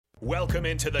Welcome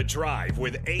into The Drive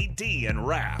with AD and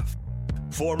Raph.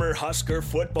 Former Husker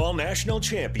football national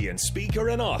champion, speaker,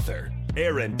 and author,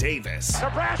 Aaron Davis.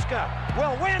 Nebraska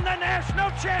will win the national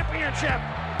championship.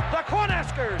 The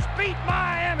Cornhuskers beat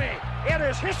Miami. It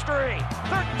is history,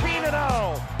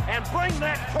 13-0, and bring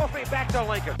that trophy back to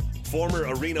Lincoln. Former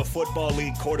Arena Football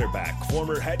League quarterback,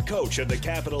 former head coach of the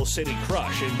Capital City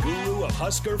Crush, and guru of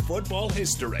Husker football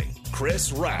history,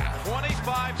 Chris Raff.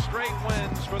 25 straight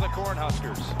wins for the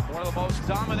Cornhuskers. One of the most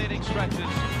dominating stretches in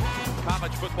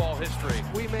college football history.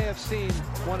 We may have seen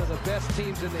one of the best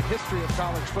teams in the history of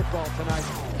college football tonight.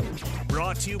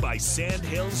 Brought to you by Sand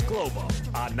Hills Global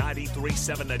on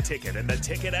 93.7 The Ticket and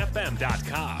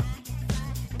theticketfm.com.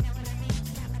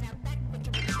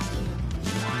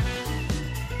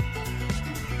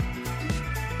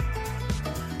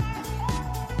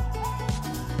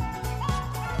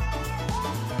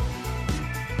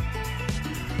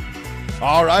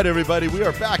 All right, everybody, we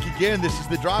are back again. This is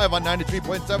The Drive on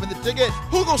 93.7 The Ticket.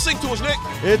 Who's going to sing to us, Nick?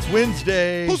 It's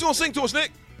Wednesday. Who's going to sing to us,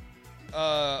 Nick?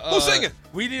 Who's singing?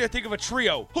 We need to think of a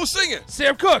trio. Who's singing?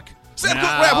 Sam Cooke. Sam Cooke,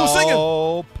 rap. Who's singing?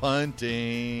 Oh,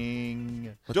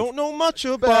 punting. Don't know much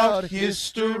about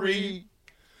history.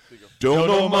 Don't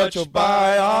know much of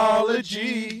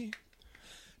biology.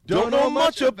 Don't know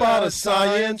much about a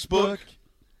science book.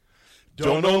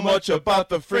 Don't know much about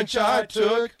the French I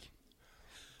took.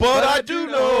 But I do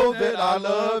know that I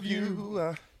love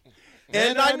you,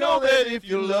 and I know that if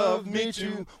you love me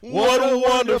too, what a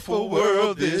wonderful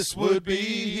world this would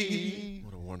be.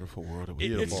 What a wonderful world it would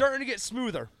be. It's starting to get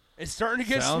smoother. It's starting to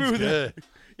get Sounds smoother. good.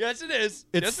 Yes, it is.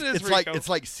 It's Rico.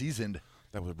 like seasoned.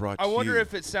 That was brought I to you. wonder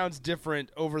if it sounds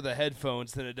different over the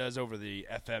headphones than it does over the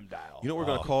FM dial. You know what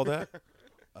we're going to call that?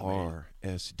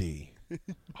 RSD.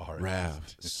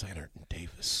 Rav, Sandert, and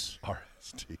Davis.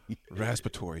 RSD.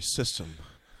 Respiratory System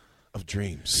of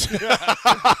Dreams.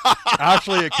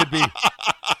 Actually, it could be.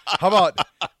 How about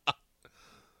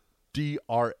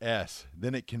DRS?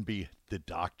 Then it can be the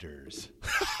doctors.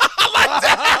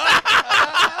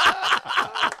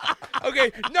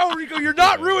 Okay, no, Rico, you're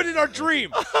not ruining our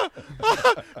dream.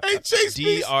 Hey, Chase,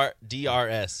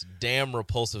 DRS, damn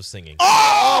repulsive singing.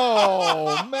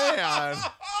 Oh, man.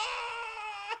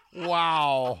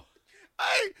 Wow.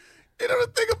 Hey, you know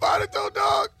the thing about it, though,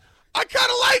 dog? I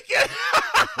kind of like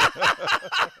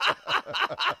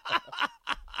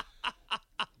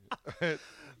it.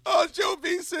 Oh, Joe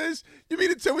B says, you mean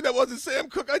to tell me that wasn't Sam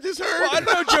Cooke I just heard? Well, I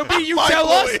don't know, Joe B. You tell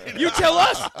us. You tell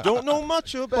us. Don't know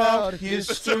much about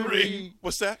history.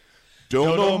 What's that?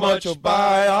 Don't know much of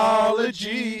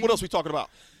biology. What else we talking about?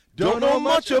 Don't know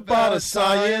much about a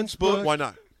science book. Why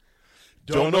not?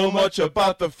 Don't know much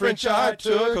about the French I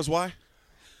took. Because why?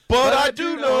 But I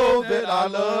do know that I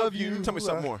love you. Tell me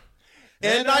something more.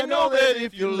 And I know that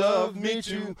if you love me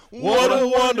too, what a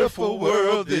wonderful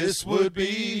world this would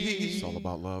be. It's all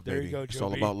about love, baby. There you go, It's Joe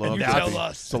all B. about love, And you baby. tell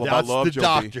us. It's all about love, the Joe B.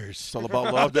 doctors. It's all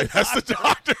about love, baby. That's the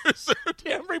doctors.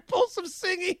 Damn repulsive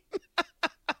singing.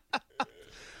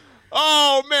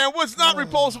 Oh, man, what's not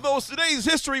repulsive, though, is today's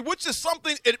history, which is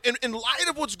something, in light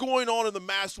of what's going on in the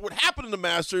Masters, what happened in the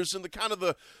Masters, and the kind of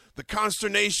the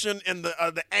consternation and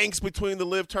the angst between the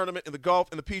LIV tournament and the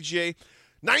golf and the PGA.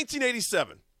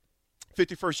 1987,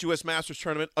 51st U.S. Masters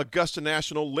tournament, Augusta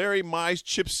National, Larry Mize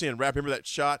chips in. Rap, remember that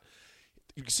shot?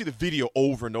 You can see the video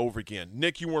over and over again.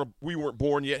 Nick, we weren't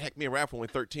born yet. Heck, me and Raph were only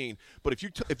 13. But if you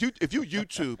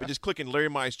YouTube and just click in Larry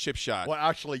Mize chip shot. Well,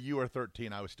 actually, you were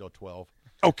 13. I was still 12.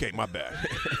 Okay, my bad.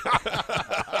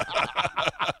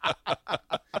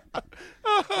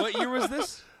 What year was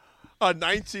this?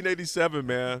 1987,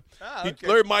 man. Okay.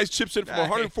 Larry Mize chips in from Nice.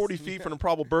 140 feet from a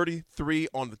probable birdie, 3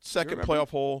 on the second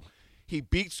playoff hole. He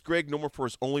beats Greg Norman for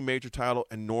his only major title,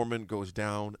 and Norman goes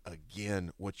down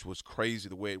again, which was crazy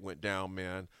the way it went down,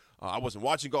 man. I wasn't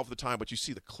watching golf at the time, but you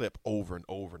see the clip over and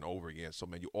over and over again. So,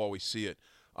 man, you always see it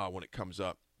when it comes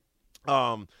up.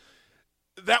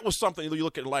 That was something. You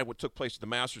look at live what took place at the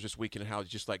Masters this weekend, and how it's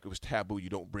just like it was taboo. You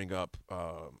don't bring up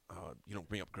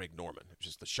Greg Norman. It's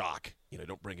just the shock.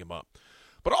 Don't bring him up.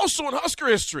 But also in Husker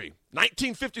history,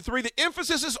 1953, the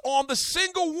emphasis is on the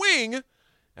single wing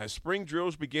as spring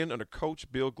drills begin under Coach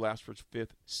Bill Glassford's 5th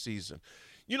season.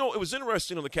 It was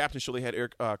interesting on the Captain Show. They had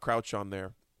Eric Crouch on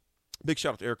there. Big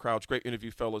shout out to Eric Crouch. Great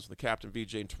interview, fellas. And the Captain,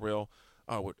 VJ, and Terrell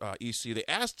with EC. They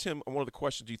asked him on one of the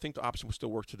questions, do you think the option would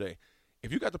still work today?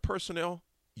 If you got the personnel,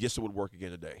 yes, it would work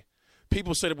again today.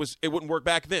 People said it wouldn't work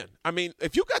back then. I mean,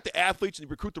 if you got the athletes and you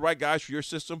recruit the right guys for your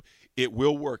system, it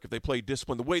will work if they play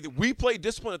discipline. The way that we played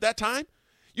discipline at that time,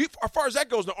 as far as that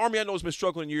goes, the Army I know has been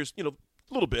struggling years, a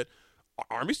little bit.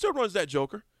 Army still runs that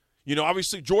joker. You know,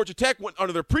 obviously Georgia Tech went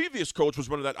under their previous coach was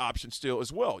running that option still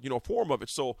as well. You know, a form of it.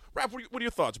 So, Raph, what are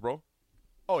your thoughts, bro?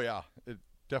 Oh, yeah, it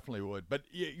definitely would. But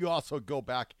you also go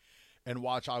back and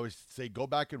watch, I always say, go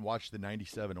back and watch the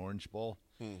 97 Orange Bowl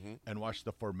and watch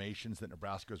the formations that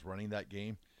Nebraska was running that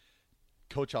game.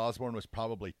 Coach Osborne was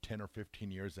probably 10 or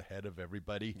 15 years ahead of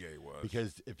everybody. Yeah, he was.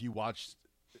 Because if you watch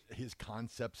his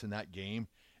concepts in that game,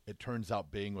 it turns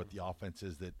out being with the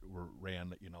offenses that were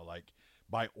ran, you know, like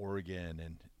by Oregon,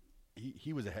 and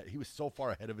he was ahead. He was so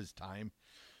far ahead of his time.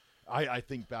 I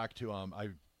think back to I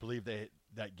believe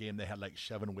that game they had like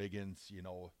Chevin Wiggins, you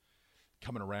know,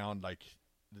 coming around, like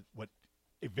what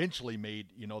eventually made,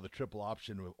 you know, the triple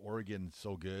option with Oregon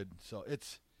so good. So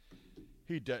it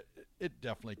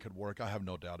definitely could work. I have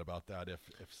no doubt about that if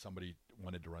somebody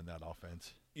wanted to run that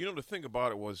offense. You know, the thing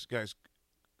about it was, guys,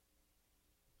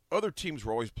 other teams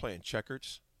were always playing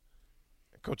checkers.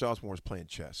 Coach Osborne was playing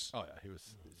chess. Oh, yeah, he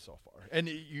was so far. And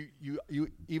you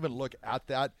even look at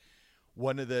that,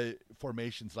 one of the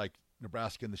formations like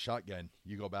Nebraska in the shotgun,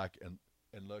 you go back and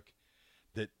look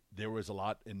that there was a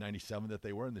lot in 97 that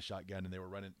they were in the shotgun and they were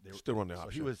running. They were still running the so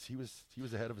option. He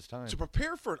was ahead of his time. To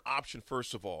prepare for an option,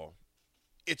 first of all,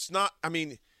 it's not – I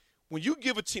mean, when you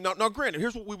give a team – now, granted,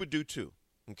 here's what we would do too,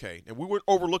 okay? And we weren't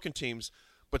overlooking teams,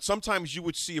 but sometimes you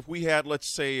would see if we had, let's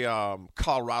say,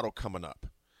 Colorado coming up.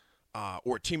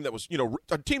 Or a team that was, you know,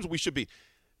 teams we should be.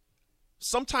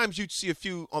 Sometimes you'd see a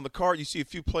few on the card. You see a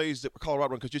few plays that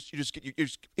Colorado run because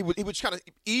it would kind of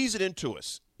ease it into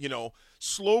us, you know,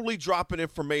 slowly dropping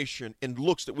information and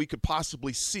looks that we could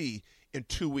possibly see in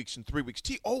 2 weeks and 3 weeks.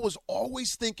 T.O. was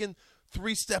always thinking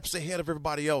 3 steps ahead of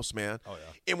everybody else, man. Oh,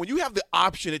 yeah. And when you have the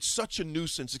option, it's such a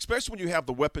nuisance, especially when you have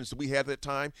the weapons that we had at that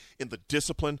time in the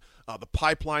discipline, the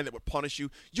pipeline that would punish you.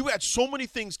 You had so many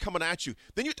things coming at you.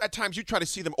 Then at times you try to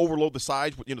see them overload the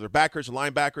sides. You know, their backers and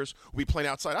linebackers will be playing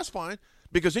outside. That's fine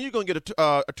because then you're going to get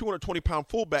a 220-pound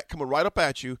fullback coming right up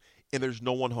at you, and there's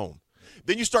no one home.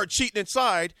 Then you start cheating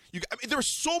inside. There are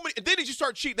so many. And then as you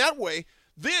start cheating that way,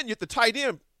 then you get the tight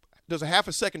end. There's a half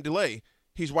a second delay.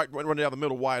 He's running down the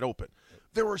middle wide open.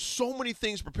 There were so many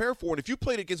things to prepare for, and if you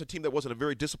played against a team that wasn't a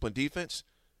very disciplined defense,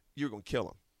 you're going to kill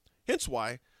them. Hence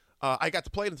why I got to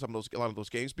play in a lot of those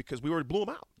games because we already blew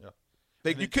them out. Yeah.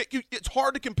 It's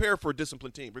hard to compare for a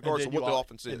disciplined team, regardless of what the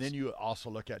offense is. And then you also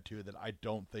look at, too, that I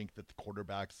don't think that the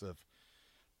quarterbacks of,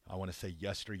 I want to say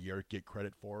yesteryear, get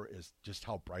credit for is just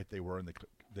how bright they were in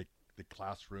the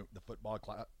classroom, the football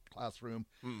classroom.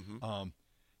 Mm-hmm.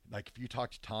 Like if you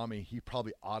talk to Tommy, he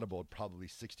probably audibled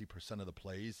 60% of the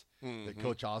plays that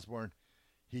Coach Osborne,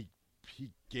 he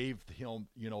gave him,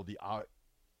 you know,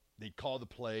 they call the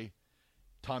play.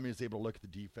 Tommy is able to look at the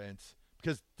defense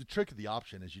because the trick of the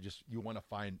option is you want to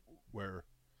find where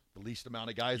the least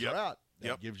amount of guys are at.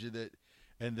 That gives you that,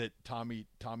 and that Tommy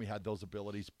had those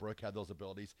abilities. Brooke had those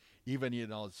abilities. Even, you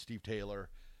know, Steve Taylor,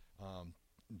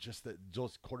 just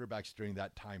those quarterbacks during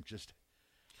that time, just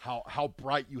how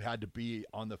bright you had to be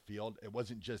on the field. It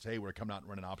wasn't just, hey, we're coming out and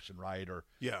running option right, or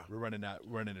we're running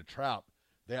a trap.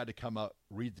 They had to come up,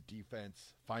 read the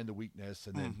defense, find the weakness,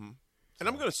 and then. And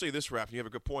I'm going to say this, Raph, and you have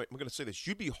a good point. I'm going to say this.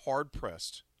 You'd be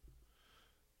hard-pressed.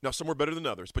 Now, some were better than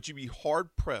others, but you'd be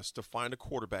hard-pressed to find a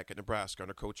quarterback at Nebraska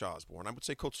under Coach Osborne. I would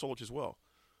say Coach Solich as well,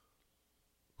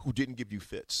 who didn't give you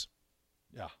fits.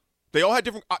 Yeah. They all had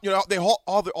different, you know, they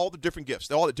all the different gifts.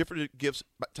 They all had different gifts,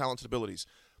 talents, and abilities.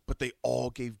 But they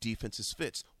all gave defenses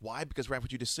fits. Why? Because, Raph,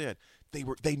 what you just said,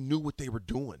 they knew what they were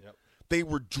doing. Yep. They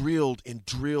were drilled and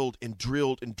drilled and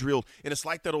drilled and drilled. And it's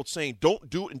like that old saying: "Don't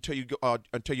do it until you get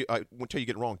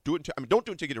it wrong. Don't do it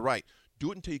until you get it right.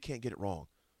 Do it until you can't get it wrong."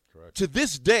 Correct. To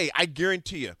this day, I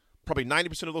guarantee you, probably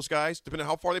 90% of those guys, depending on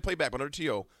how far they play back, but under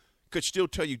TO, could still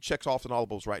tell you checks off and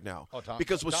audibles right now.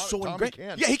 Because it was so ingrained.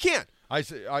 Yeah, he can.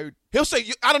 He'll say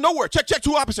out of nowhere, check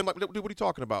 2 opposite. I'm like, dude, what are you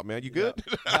talking about, man? You good?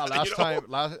 Yeah,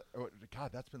 God,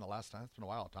 that's been the last time. It's been a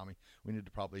while, Tommy. We need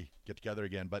to probably get together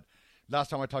again. But last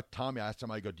time I talked to Tommy, I asked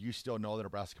him, I go, do you still know the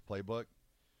Nebraska playbook?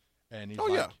 And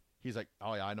he's like,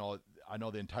 oh yeah, I know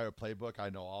the entire playbook. I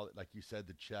know all, like you said,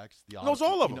 the checks. Knows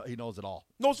all of them. He knows it all.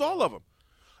 Knows all of them.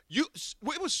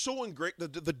 It was so ingrained,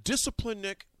 the discipline,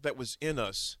 Nick, that was in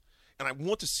us, and I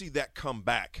want to see that come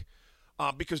back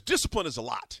because discipline is a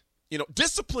lot. You know,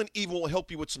 discipline even will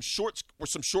help you with some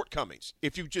shortcomings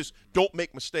if you just don't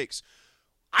make mistakes.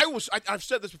 I've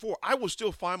said this before. I will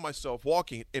still find myself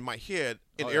walking in my head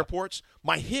in airports.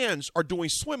 My hands are doing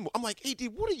swim. I'm like, AD,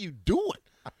 what are you doing?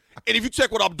 And if you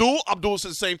check with Abdul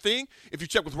says the same thing. If you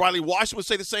check with Riley Washington, would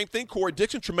say the same thing. Corey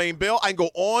Dixon, Tremaine Bell. I can go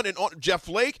on and on. Jeff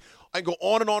Flake. I can go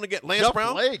on and on again. Lance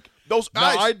Brown. Jeff Flake. Those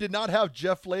guys. No, I did not have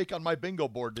Jeff Flake on my bingo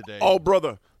board today. Oh,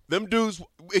 brother. Them dudes,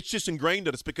 it's just ingrained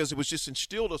in us because it was just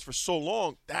instilled us for so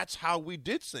long. That's how we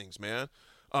did things, man.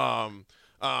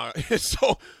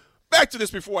 So back to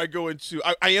this before I go into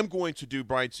 – I am going to do,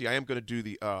 Brian C., I am going to do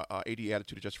the AD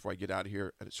attitude just before I get out of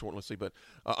here shortly. But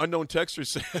Unknown Texter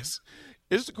says,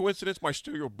 is it a coincidence my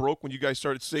stereo broke when you guys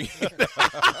started singing?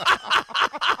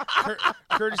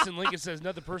 Curtis and Lincoln says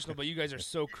nothing personal, but you guys are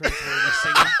so cringeworthy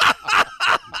singing.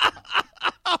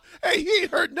 Hey, he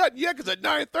ain't heard nothing yet because at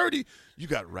 9:30, you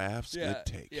got Raph's Good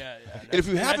Take. Yeah. And if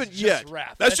you haven't yet,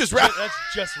 Raph. that's just Raph. That's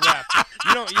just Raph.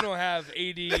 You don't have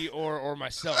AD or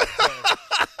myself. So.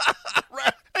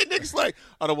 Hey, Nick's like,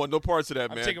 I don't want no parts of that,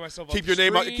 man. I'm taking myself keep off your the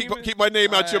name out. stream. Keep my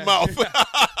name out your mouth.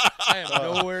 I am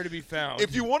nowhere to be found.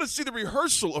 If you want to see the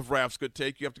rehearsal of Raph's Good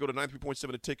Take, you have to go to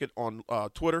 93.7 a ticket on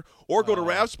Twitter or go to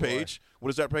Raph's page. What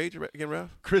is that page again, Raph?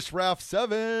 Chris Raff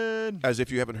 7. As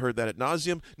if you haven't heard that ad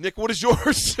nauseum. Nick, what is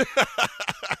yours?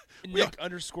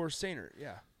 Nick_Sainer.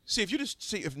 Yeah. See,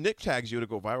 if Nick tags you,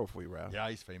 it'll go viral for you, Raph. Yeah,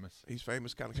 he's famous. He's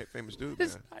famous, kind of famous dude,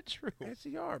 It's man. not true. Yes,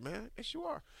 you are, man. Yes, you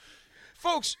are.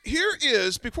 Folks, here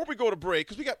is, before we go to break,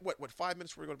 because we got, what, 5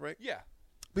 minutes before we go to break? Yeah.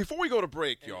 Before we go to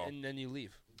break, y'all. And then you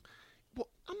leave. Well,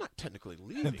 I'm not technically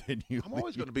leaving. then you I'm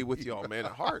always going to be with y'all, man,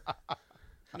 at heart.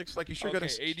 Nick's like, you sure got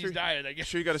to AD's diet, I guess.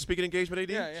 Sure you got a speaking engagement, AD?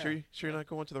 Yeah. Sure you're not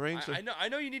going to the range? I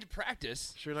know you need to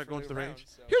practice. Sure you're not going to the round, range?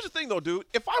 so. Here's the thing, though, dude.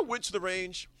 If I went to the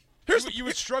range, you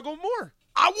would struggle more.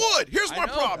 I would. Here's I my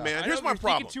know. problem, man. I know, Here's my you're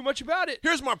problem. thinking too much about it.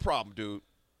 Here's my problem, dude.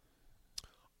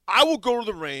 I will go to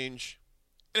the range,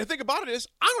 and the thing about it is,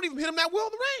 I don't even hit him that well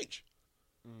in the range.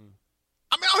 I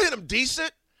mean, I'll hit him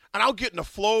decent, and I'll get in a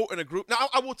flow in a group. Now,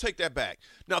 I will take that back.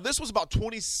 Now, this was about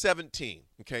 2017,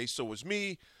 okay? So it was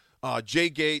me, Jay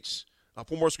Gates,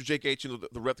 former Husker Jay Gates,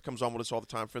 the rep that comes on with us all the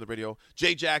time for the radio,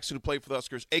 Jay Jackson, who played for the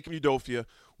Huskers, Akam Udofia.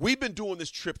 We've been doing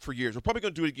this trip for years. We're probably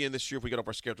going to do it again this year if we get up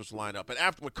our schedules to line up. And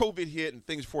after when COVID hit and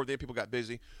things before then, people got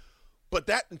busy. But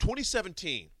that in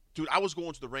 2017, dude, I was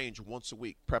going to the range once a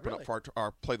week, prepping up for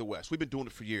our Play the West. We've been doing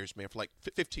it for years, man, for like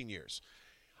 15 years.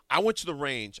 I went to the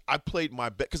range. I played my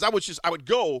bet because I would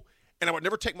go and I would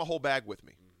never take my whole bag with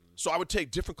me. So I would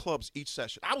take different clubs each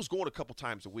session. I was going a couple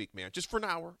times a week, man, just for an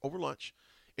hour over lunch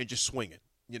and just swinging,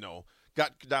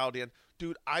 got dialed in.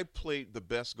 Dude, I played the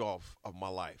best golf of my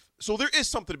life. So there is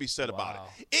something to be said about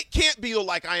it. It can't be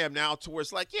like I am now to where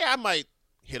it's like, yeah, I might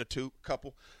hit a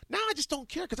couple. Now I just don't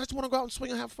care because I just want to go out and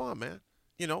swing and have fun, man.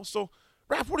 So,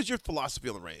 Raph, what is your philosophy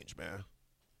on the range, man?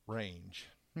 Range.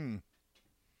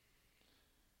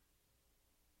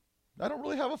 I don't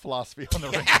really have a philosophy on the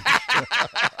range.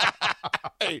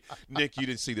 Hey, Nick, you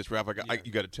didn't see this, Raph.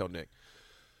 You got to tell Nick.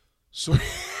 So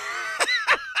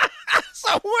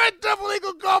we're at Double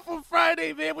Eagle Golf on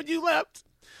Friday, man, when you left.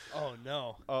 Oh,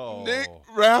 no. Oh. Nick,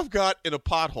 Raph got in a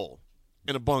pothole,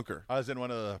 in a bunker. I was in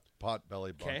one of the pot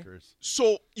belly bunkers.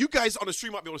 So you guys on the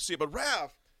stream might be able to see it, but Raph,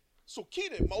 so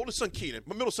Keenan, my oldest son Keenan,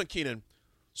 my middle son Keenan,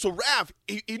 so Raph,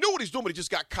 he knew what he's doing, but he just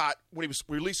got caught when he was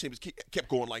releasing him. He kept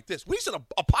going like this. He's in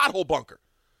a pothole bunker.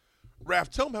 Raph,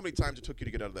 tell him how many times it took you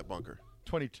to get out of that bunker.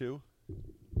 22.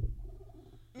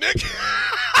 Nick.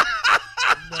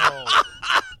 No.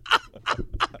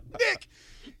 Nick,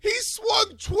 he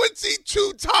swung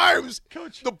 22 times.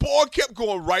 Coach. The ball kept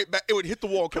going right back. It would hit the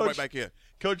wall and come right back in.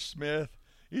 Coach Smith,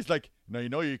 he's like,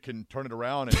 no, you can turn it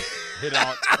around and hit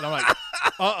out. And I'm like,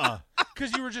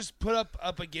 Because you were just put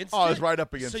up against it? I was right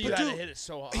up against so it. you had to Dude, hit it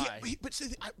so high. But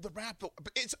see, the rap,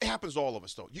 it happens to all of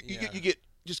us, though. You get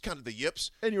just kind of the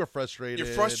yips. And you were frustrated.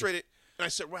 You're frustrated. And I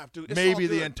said, Raph, dude, it's maybe all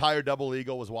the good. entire Double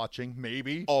Eagle was watching.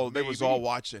 Maybe. Oh, they maybe. was all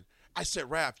watching. I said,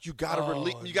 Raph, you got to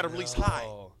release high.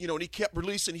 And he kept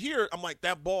releasing here. I'm like,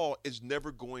 that ball is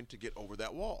never going to get over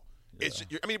that wall. Yeah.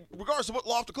 Regardless of what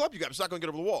loft or club you got, it's not going to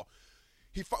get over the wall.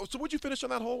 So what'd you finish on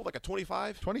that hole? Like a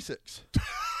 25? 26.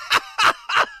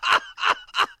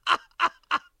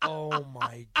 Oh,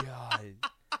 my God.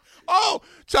 Oh,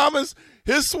 Thomas,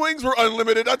 his swings were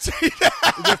unlimited. I'll tell you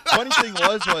that. The funny thing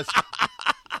was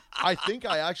I think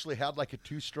I actually had like a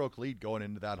 2-stroke lead going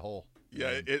into that hole.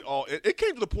 Yeah, it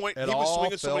came to the point he was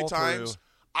swinging so many times.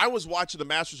 I was watching the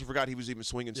Masters and forgot he was even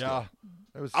swinging still.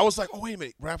 Yeah. I was like, oh, wait a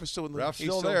minute. Raph is still in the Raph's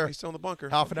still there. He's still in the bunker.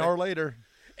 Half an hour later.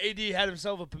 AD had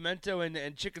himself a pimento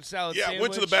and chicken salad Yeah, sandwich.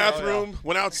 went to the bathroom,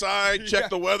 went outside, checked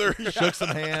the weather. Shook some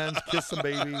hands, kissed some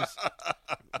babies.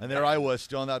 And there I was,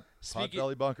 still in that pot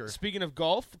belly bunker. Speaking of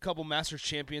golf, a couple Masters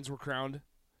champions were crowned.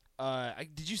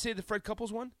 Did you say the Fred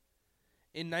Couples won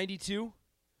in 92?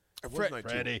 It was 92.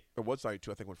 Freddie. It was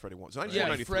 92, I think, when Freddie won. It was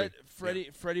 94,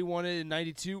 93. Freddie won it in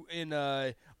 92. And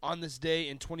on this day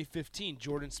in 2015,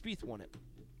 Jordan Spieth won it.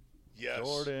 Yes.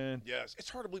 Jordan. Yes. It's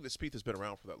hard to believe that Spieth has been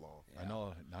around for that long. I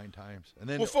know, 9 times. And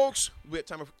then, well, folks, we had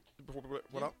time before we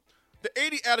went up. The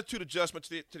 80 Attitude Adjustment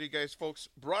today, guys, folks,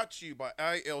 brought to you by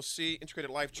ILC,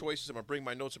 Integrated Life Choices. I'm going to bring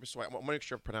my notes up so I want to make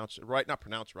sure I pronounce it right. Not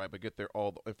pronounce it right, but get there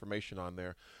all the information on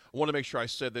there. I want to make sure I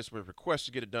said this with a request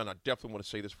to get it done. I definitely want to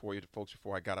say this for you, folks,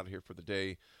 before I got out of here for the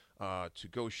day, to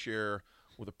go share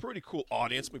with a pretty cool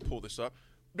audience. Let me pull this up.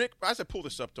 Rick, as I pull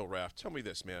this up, though, Raph, tell me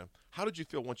this, man. How did you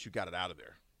feel once you got it out of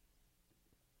there?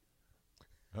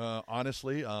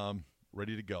 Honestly,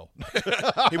 ready to go.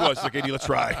 He was. Like, let's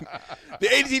try.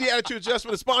 The 80 Attitude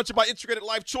Adjustment is sponsored by Integrated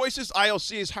Life Choices.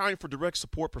 ILC is hiring for direct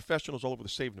support professionals all over the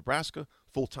state of Nebraska,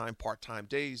 full-time, part-time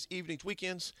days, evenings,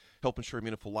 weekends, help ensure a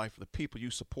meaningful life for the people you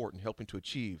support and helping to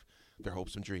achieve their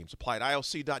hopes and dreams. Apply at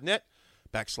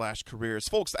ilc.net/careers.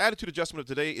 Folks, the attitude adjustment of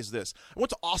today is this. I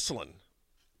went to Osselin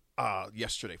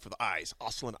yesterday for the eyes,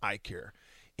 Osselin Eye Care.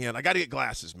 And I got to get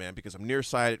glasses, man, because I'm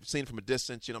nearsighted, seeing from a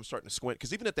distance, I'm starting to squint.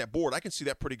 Because even at that board, I can see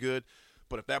that pretty good.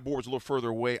 But if that board was a little further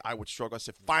away, I would struggle. I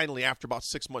said, finally, after about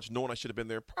 6 months, knowing I should have been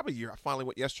there, probably a year, I finally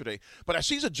went yesterday. But as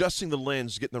she's adjusting the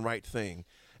lens, getting the right thing,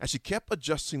 as she kept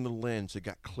adjusting the lens, it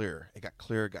got clear. It got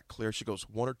clear, it got clear. She goes,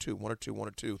 1 or 2, 1 or 2, 1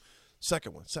 or 2.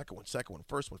 Second one, second one, second one,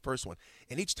 first one, first one.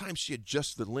 And each time she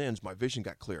adjusted the lens, my vision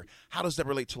got clear. How does that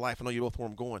relate to life? I know you both know where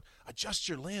I'm going. Adjust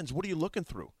your lens. What are you looking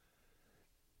through?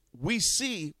 We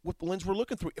see what the lens we're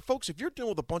looking through. Folks, if you're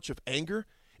dealing with a bunch of anger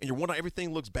and you're wondering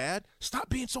everything looks bad, stop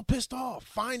being so pissed off.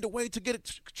 Find a way to get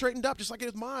it straightened up, just like it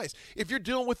is with my eyes. If you're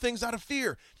dealing with things out of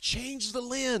fear, change the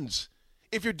lens.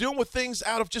 If you're dealing with things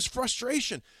out of just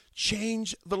frustration,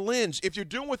 change the lens. If you're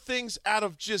dealing with things out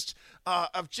of just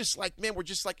like, man, we're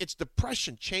just like, it's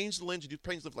depression, change the lens. You do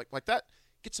things like that,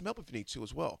 get some help if you need to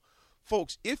as well.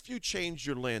 Folks, if you change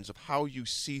your lens of how you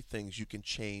see things, you can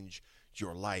change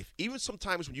your life. Even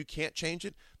sometimes when you can't change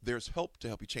it, there's help to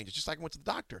help you change it. Just like I went to the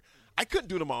doctor. I couldn't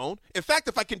do it on my own. In fact,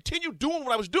 if I continued doing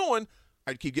what I was doing,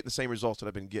 I'd keep getting the same results that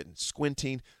I've been getting.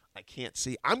 Squinting, I can't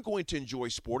see. I'm going to enjoy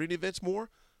sporting events more,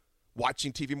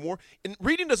 watching TV more. And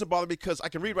reading doesn't bother me because I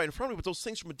can read right in front of me, but those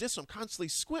things from a distance, I'm constantly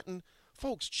squinting.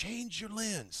 Folks, change your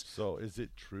lens. So is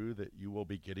it true that you will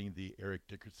be getting the Eric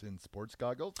Dickerson sports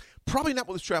goggles? Probably not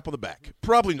with a strap on the back.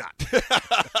 Probably not.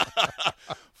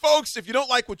 Folks, if you don't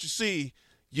like what you see,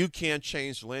 you can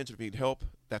change the lens. If you need help,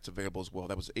 that's available as well.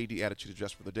 That was AD Attitude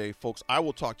Adjust for the day. Folks, I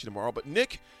will talk to you tomorrow. But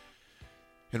Nick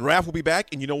and Raph will be back.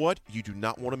 And you know what? You do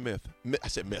not want a myth. I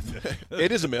said myth.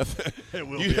 It is a myth. It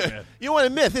will be a myth. You want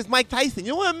a myth? It's Mike Tyson.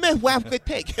 You want a myth? Raph could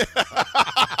take.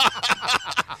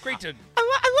 Creighton.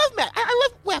 I love Matt. I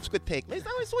love Raph's good take, man. He's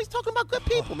always talking about good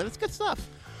people, man. It's good stuff.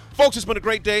 Folks, it's been a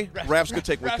great day. Raph's good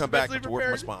take. We come back to work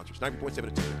with my sponsors. 90.7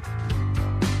 at 10.